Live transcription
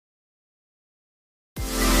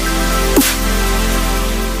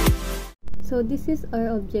So this is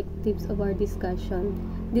our objectives of our discussion.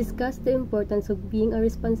 Discuss the importance of being a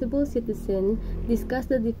responsible citizen, discuss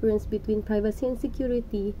the difference between privacy and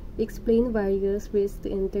security, explain various risks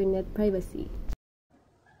to internet privacy.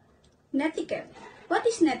 Netiquette. What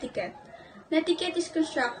is netiquette? Netiquette is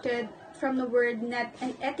constructed from the word net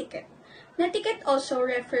and etiquette. Netiquette also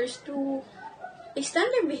refers to a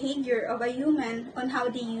standard behavior of a human on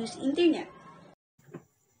how they use internet.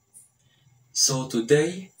 So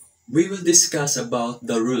today, we will discuss about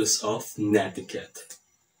the rules of netiquette.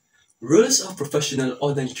 Rules of professional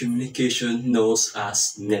online communication known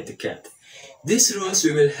as netiquette. These rules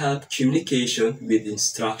will help communication with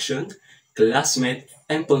instruction, classmate,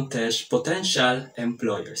 and potential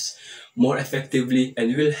employers more effectively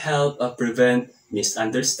and will help prevent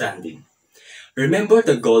misunderstanding. Remember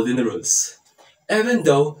the golden rules. Even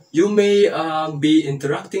though you may be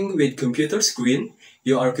interacting with computer screen,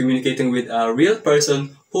 you are communicating with a real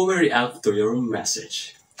person who will react to your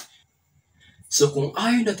message. So kung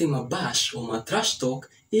ayaw natin mabash o matrash talk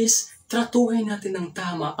is tratuhin natin ng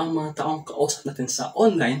tama ang mga taong kausap natin sa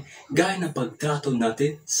online gaya ng pagtrato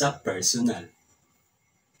natin sa personal.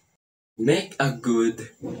 Make a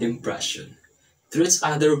good impression. Treat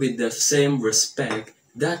others with the same respect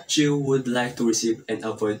that you would like to receive and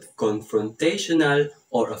avoid confrontational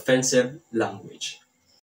or offensive language.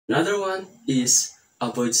 Another one is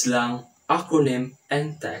avoid slang, acronym,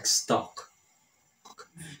 and text talk.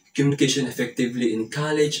 Communication effectively in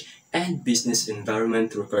college and business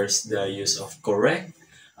environment requires the use of correct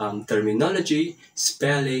terminology,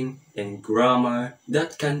 spelling, and grammar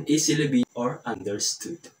that can easily be or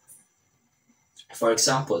understood. For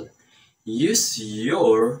example, use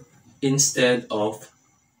your instead of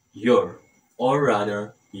your, or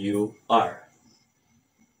rather, you are.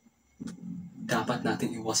 Dapat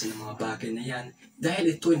nating iwasan ang mga bagay na yan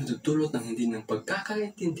dahil ito ay natutulot ng hindi ng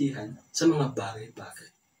pagkakaintindihan sa mga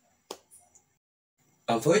bagay-bagay.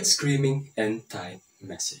 Avoid screaming and type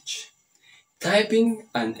message. Typing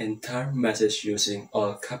an entire message using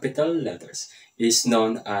all capital letters is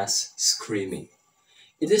known as screaming.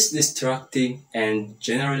 It is distracting and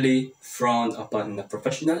generally frowned upon in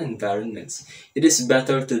professional environments. It is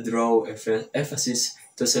better to draw emphasis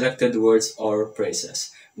to selected words or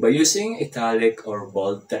phrases by using italic or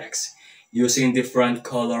bold text, using different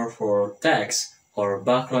color for text or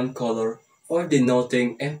background color, or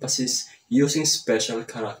denoting emphasis using special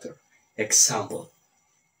character. Example,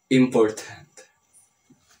 important.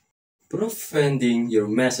 Proofreading your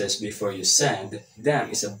message before you send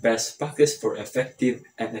them is a best practice for effective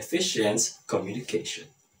and efficient communication.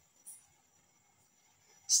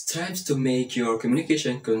 Strive to make your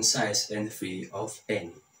communication concise and free of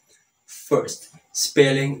any. First,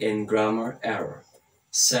 spelling and grammar error.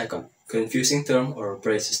 Second, confusing terms or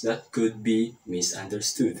phrases that could be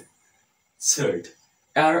misunderstood. Third,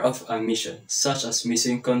 error of omission such as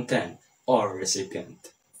missing content or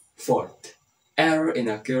recipient. Fourth, error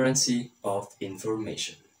in accuracy of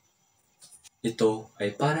information. Ito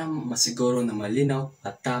ay para masiguro na malinaw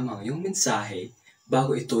at tama ang iyong mensahe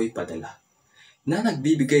bago ito ipadala, na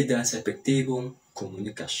nagbibigay dahil sa epektibong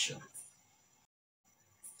komunikasyon.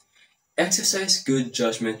 Exercise good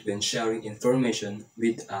judgment when sharing information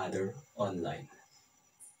with others online.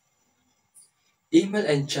 Email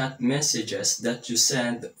and chat messages that you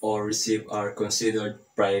send or receive are considered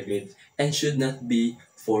private and should not be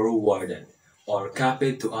forwarded or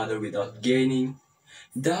copied to others without gaining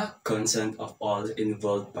the consent of all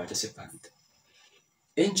involved participants.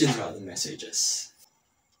 In general messages,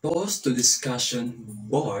 post to discussion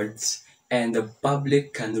boards and the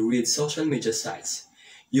public can read social media sites.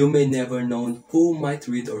 You may never know who might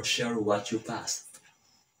read or share what you post.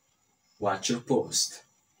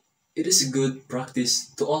 It is a good practice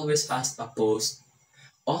to always ask a post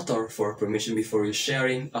author for permission before you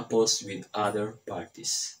sharing a post with other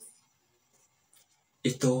parties.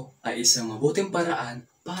 Ito ay isang mabuting paraan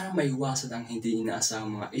para maiwasan ang hindi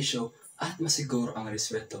inaasahang mga isyu at masiguro ang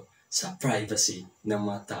respeto sa privacy ng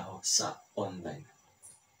mga tao sa online.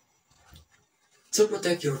 To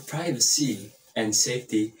protect your privacy and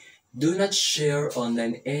safety, do not share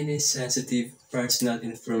online any sensitive personal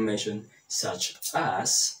information such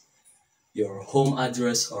as your home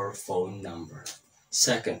address or phone number.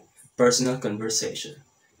 Second, personal conversation.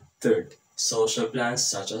 Third, social plans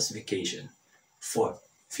such as vacation. Fourth,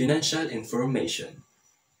 financial information.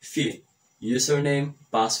 Fifth, username,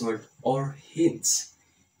 password, or hints.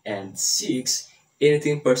 And six,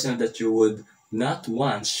 anything personal that you would not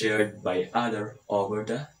want shared by others over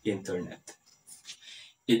the internet.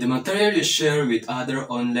 If the material you share with others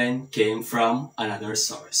online came from another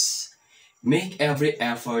source, make every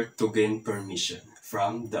effort to gain permission.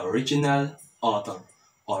 from the original author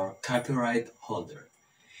or copyright holder.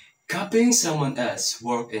 Copying someone else's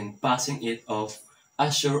work and passing it off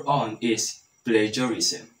as your own is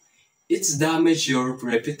plagiarism. It's damaged your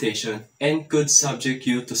reputation and could subject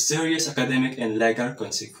you to serious academic and legal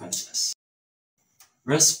consequences.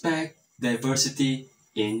 Respect diversity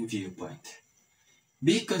in viewpoint.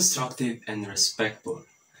 Be constructive and respectful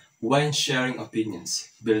when sharing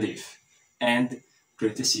opinions, belief, and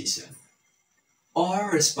criticism,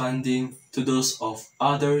 or responding to those of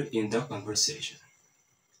others in the conversation.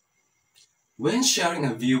 When sharing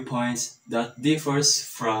a viewpoint that differs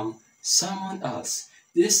from someone else,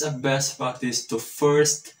 this is a best practice to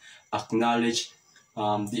first acknowledge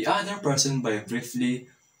the other person by briefly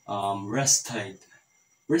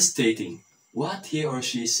restating what he or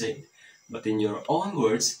she said, but in your own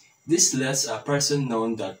words. This lets a person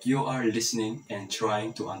know that you are listening and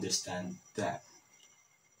trying to understand them.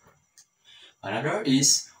 Another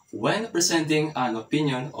is, when presenting an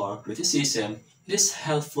opinion or criticism, it is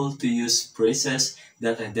helpful to use phrases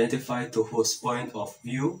that identify to whose point of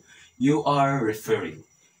view you are referring.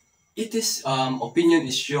 Opinion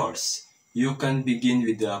is yours. You can begin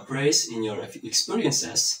with the praise in your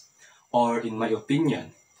experiences, or in my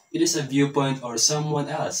opinion. It is a viewpoint or someone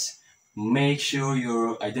else. Make sure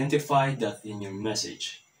you identify that in your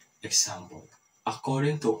message. Example,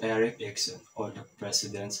 according to Eric Exon or the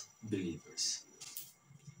President's Believers.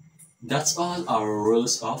 That's all our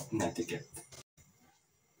rules of netiquette.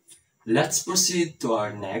 Let's proceed to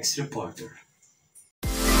our next reporter.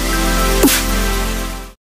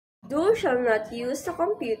 Do shall not use the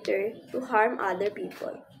computer to harm other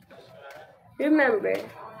people. Remember,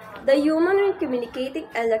 the human when communicating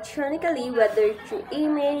electronically, whether through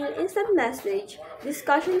email, instant message,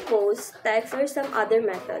 discussion posts, text, or some other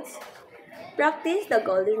methods. Practice the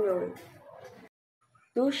golden rule.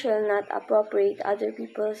 Do shall not appropriate other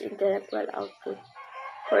people's intellectual output.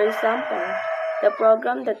 For example, the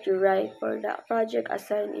program that you write for the project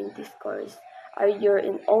assigned in this course are your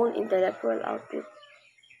own intellectual output.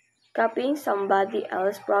 Copying somebody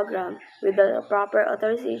else's program without the proper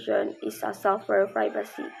authorization is a software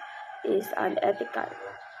privacy is unethical.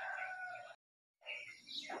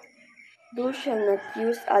 Do shall not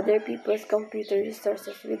use other people's computer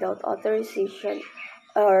resources without authorization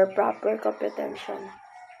or proper comprehension.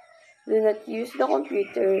 Do not use the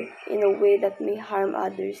computer in a way that may harm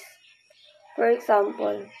others. For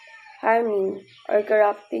example, harming or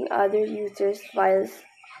corrupting other users' files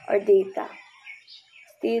or data,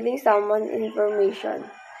 stealing someone's information,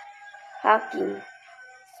 hacking,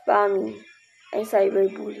 spamming, and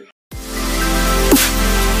cyberbullying.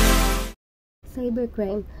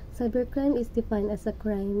 Cybercrime. Cybercrime is defined as a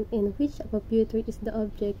crime in which a computer is the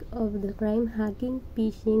object of the crime. Hacking,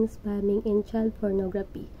 phishing, spamming, and child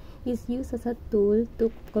pornography is used as a tool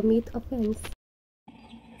to commit offense.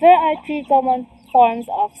 There are three common forms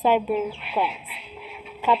of cybercrimes: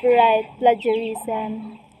 copyright,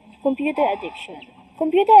 plagiarism, computer addiction.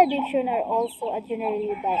 Computer addiction are also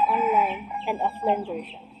generally by online and offline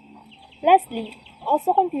version. Lastly,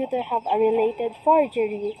 also computers have a related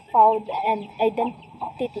forgery, fraud, and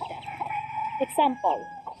identity theft. Example,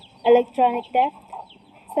 electronic theft,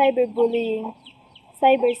 cyberbullying,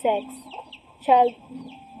 cybersex, child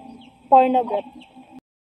pornography.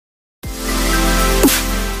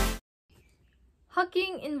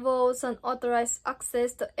 Hacking involves unauthorized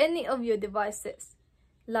access to any of your devices,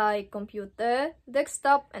 like computer,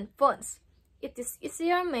 desktop, and phones. It is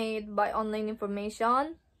easier made by online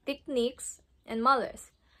information, techniques, and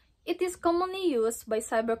malwares. It is commonly used by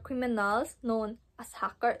cybercriminals known as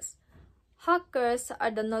hackers. Hackers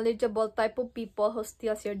are the knowledgeable type of people who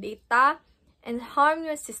steal your data and harm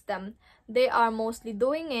your system. They are mostly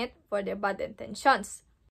doing it for their bad intentions.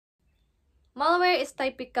 Malware is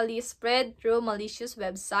typically spread through malicious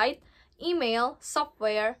website, email,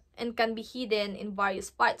 software, and can be hidden in various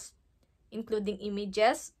files, including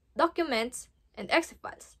images, documents, and exe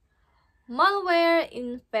files. Malware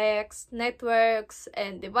infects networks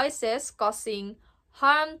and devices, causing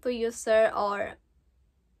harm to user or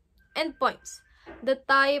endpoints. The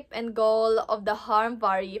type and goal of the harm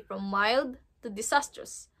vary from mild to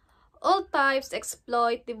disastrous. All types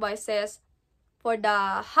exploit devices for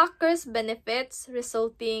the hacker's benefits,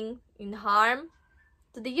 resulting in harm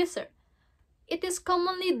to the user. It is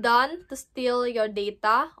commonly done to steal your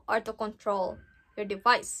data or to control your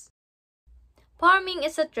device. Pharming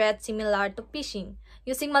is a threat similar to phishing,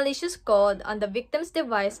 using malicious code on the victim's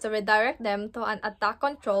device to redirect them to an attack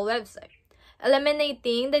control website,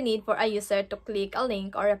 eliminating the need for a user to click a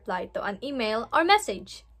link or reply to an email or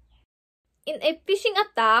message. In a phishing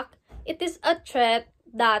attack, it is a threat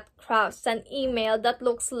that crafts an email that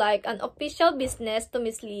looks like an official business to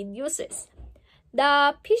mislead users.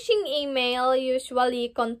 The phishing email usually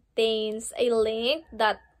contains a link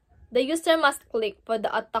that the user must click for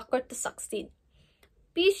the attacker to succeed.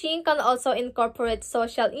 Phishing can also incorporate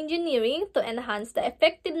social engineering to enhance the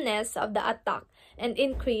effectiveness of the attack and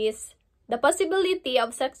increase the possibility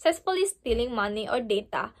of successfully stealing money or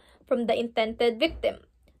data from the intended victim.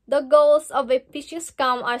 The goals of a phishing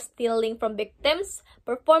scam are stealing from victims,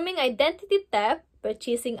 performing identity theft,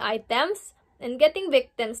 purchasing items, and getting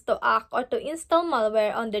victims to act or to install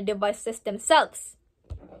malware on their devices themselves.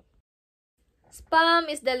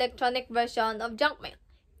 Spam is the electronic version of junk mail.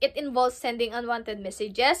 It involves sending unwanted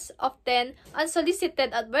messages, often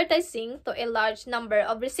unsolicited advertising, to a large number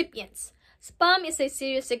of recipients. Spam is a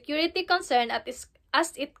serious security concern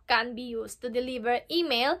as it can be used to deliver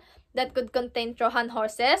email that could contain Trojan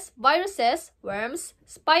horses, viruses, worms,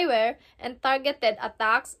 spyware, and targeted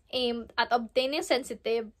attacks aimed at obtaining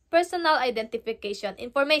sensitive personal identification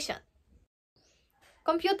information.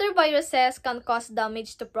 Computer viruses can cause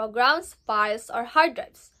damage to programs, files, or hard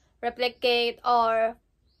drives, replicate or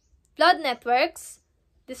flood networks,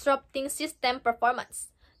 disrupting system performance,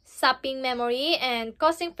 sapping memory, and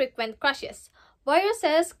causing frequent crashes.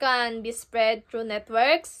 Viruses can be spread through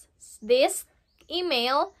networks, disks,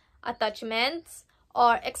 email, attachments,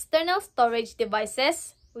 or external storage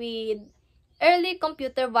devices, with early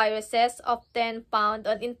computer viruses often found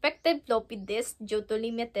on infected floppy disks due to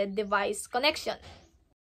limited device connection.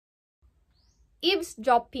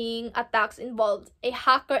 Eavesdropping attacks involve a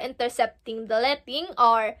hacker intercepting, deleting,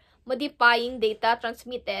 or modifying data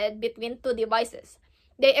transmitted between two devices.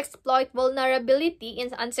 They exploit vulnerability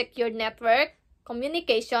in unsecured network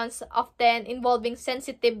communications, often involving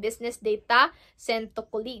sensitive business data sent to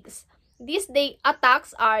colleagues. These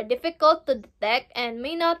attacks are difficult to detect and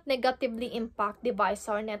may not negatively impact device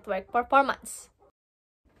or network performance.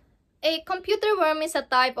 A computer worm is a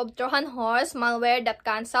type of Trojan horse malware that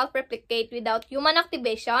can self-replicate without human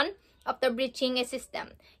activation after breaching a system.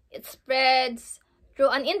 It spreads through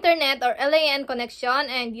an internet or LAN connection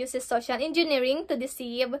and uses social engineering to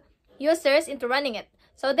deceive users into running it.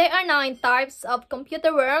 So there are 9 types of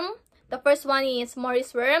computer worm. The first one is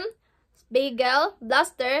Morris worm, Bagel,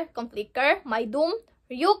 Blaster, Conflicker, MyDoom,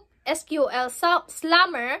 Ryuk, SQL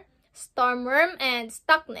Slammer, Stormworm, and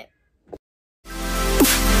Stucknet.